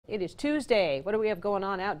It is Tuesday. What do we have going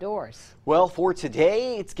on outdoors? Well, for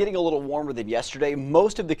today, it's getting a little warmer than yesterday.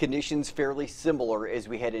 Most of the conditions fairly similar as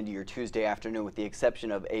we head into your Tuesday afternoon, with the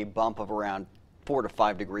exception of a bump of around 4 to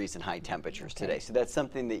 5 degrees in high temperatures today. So that's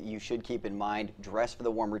something that you should keep in mind. Dress for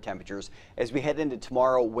the warmer temperatures. As we head into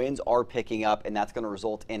tomorrow, winds are picking up, and that's going to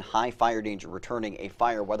result in high fire danger, returning a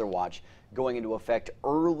fire weather watch going into effect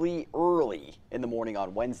early in the morning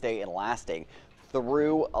on Wednesday and lasting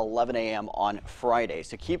through 11 a.m. on Friday.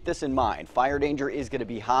 So keep this in mind. Fire danger is going to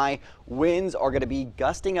be high. Winds are going to be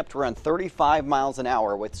gusting up to around 35 miles an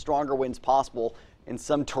hour, with stronger winds possible in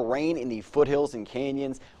some terrain in the foothills and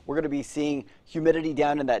canyons. We're going to be seeing humidity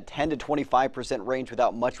down in that 10 to 25% range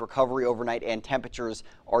without much recovery overnight, and temperatures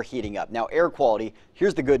are heating up. Now, air quality,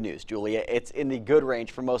 here's the good news, Julia. It's in the good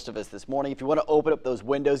range for most of us this morning. If you want to open up those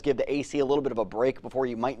windows, give the AC a little bit of a break before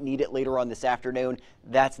you might need it later on this afternoon,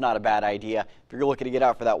 that's not a bad idea. If you're looking to get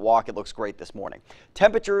out for that walk, it looks great this morning.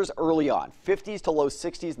 Temperatures early on, 50s to low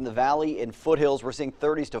 60s in the valley and foothills. We're seeing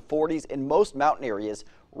 30s to 40s in most mountain areas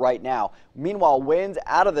right now. Meanwhile, winds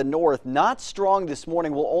out of the north, not strong this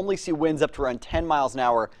morning. We'll only see winds up to around 10 miles an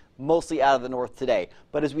hour, mostly out of the north today.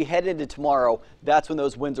 But as we head into tomorrow, that's when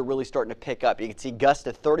those winds are really starting to pick up. You can see gusts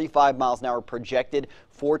to 35 miles an hour projected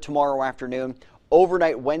for tomorrow afternoon.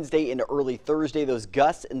 Overnight Wednesday into early Thursday, those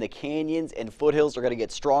gusts in the canyons and foothills are going to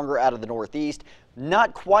get stronger out of the northeast.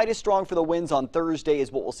 Not quite as strong for the winds on Thursday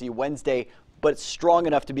as what we'll see Wednesday, but strong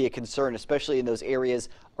enough to be a concern, especially in those areas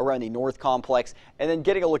around the north complex. And then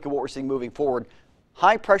getting a look at what we're seeing moving forward.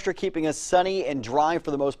 High pressure keeping us sunny and dry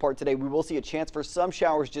for the most part today. We will see a chance for some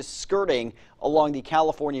showers just skirting along the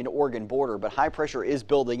California and Oregon border, but high pressure is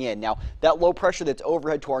building in. Now, that low pressure that's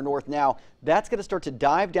overhead to our north now, that's going to start to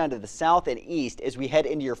dive down to the south and east as we head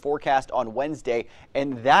into your forecast on Wednesday.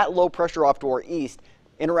 And that low pressure off to our east,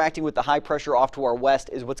 interacting with the high pressure off to our west,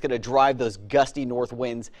 is what's going to drive those gusty north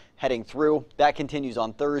winds heading through. That continues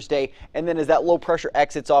on Thursday. And then as that low pressure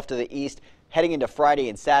exits off to the east, heading into Friday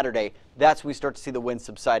and Saturday, that's when we start to see the winds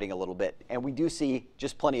subsiding a little bit. And we do see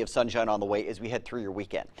just plenty of sunshine on the way as we head through your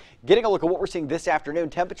weekend. Getting a look at what we're seeing this afternoon,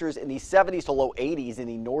 temperatures in the 70s to low 80s in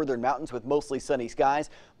the northern mountains with mostly sunny skies.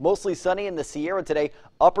 Mostly sunny in the Sierra today,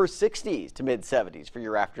 upper 60s to mid 70s for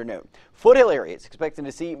your afternoon. Foothill areas expecting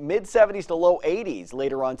to see mid 70s to low 80s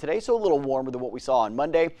later on today, so a little warmer than what we saw on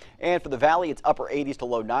Monday. And for the valley, it's upper 80s to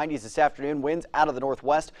low 90s this afternoon. Winds out of the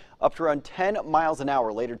northwest up to around 10 miles an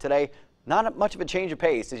hour later today. Not much of a change of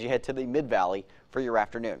pace as you head to the mid-valley for your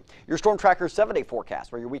afternoon. Your Storm Tracker 7-day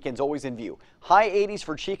forecast, where your weekend's always in view. High 80s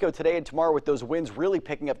for Chico today and tomorrow, with those winds really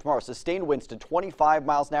picking up tomorrow. Sustained winds to 25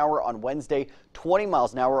 miles an hour on Wednesday, 20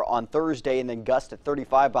 miles an hour on Thursday, and then gusts at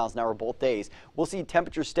 35 miles an hour both days. We'll see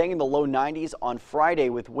temperatures staying in the low 90s on Friday,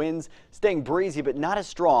 with winds staying breezy but not as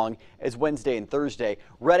strong as Wednesday and Thursday.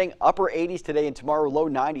 Reading upper 80s today and tomorrow, low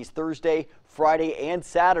 90s Thursday, Friday and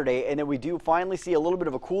Saturday, and then we do finally see a little bit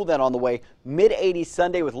of a cool down on the way. Mid 80s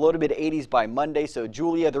Sunday with low to mid 80s by Monday. So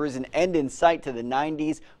Julia, there is an end in sight to the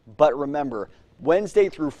 90s, but remember, Wednesday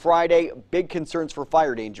through Friday, big concerns for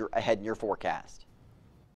fire danger ahead in your forecast.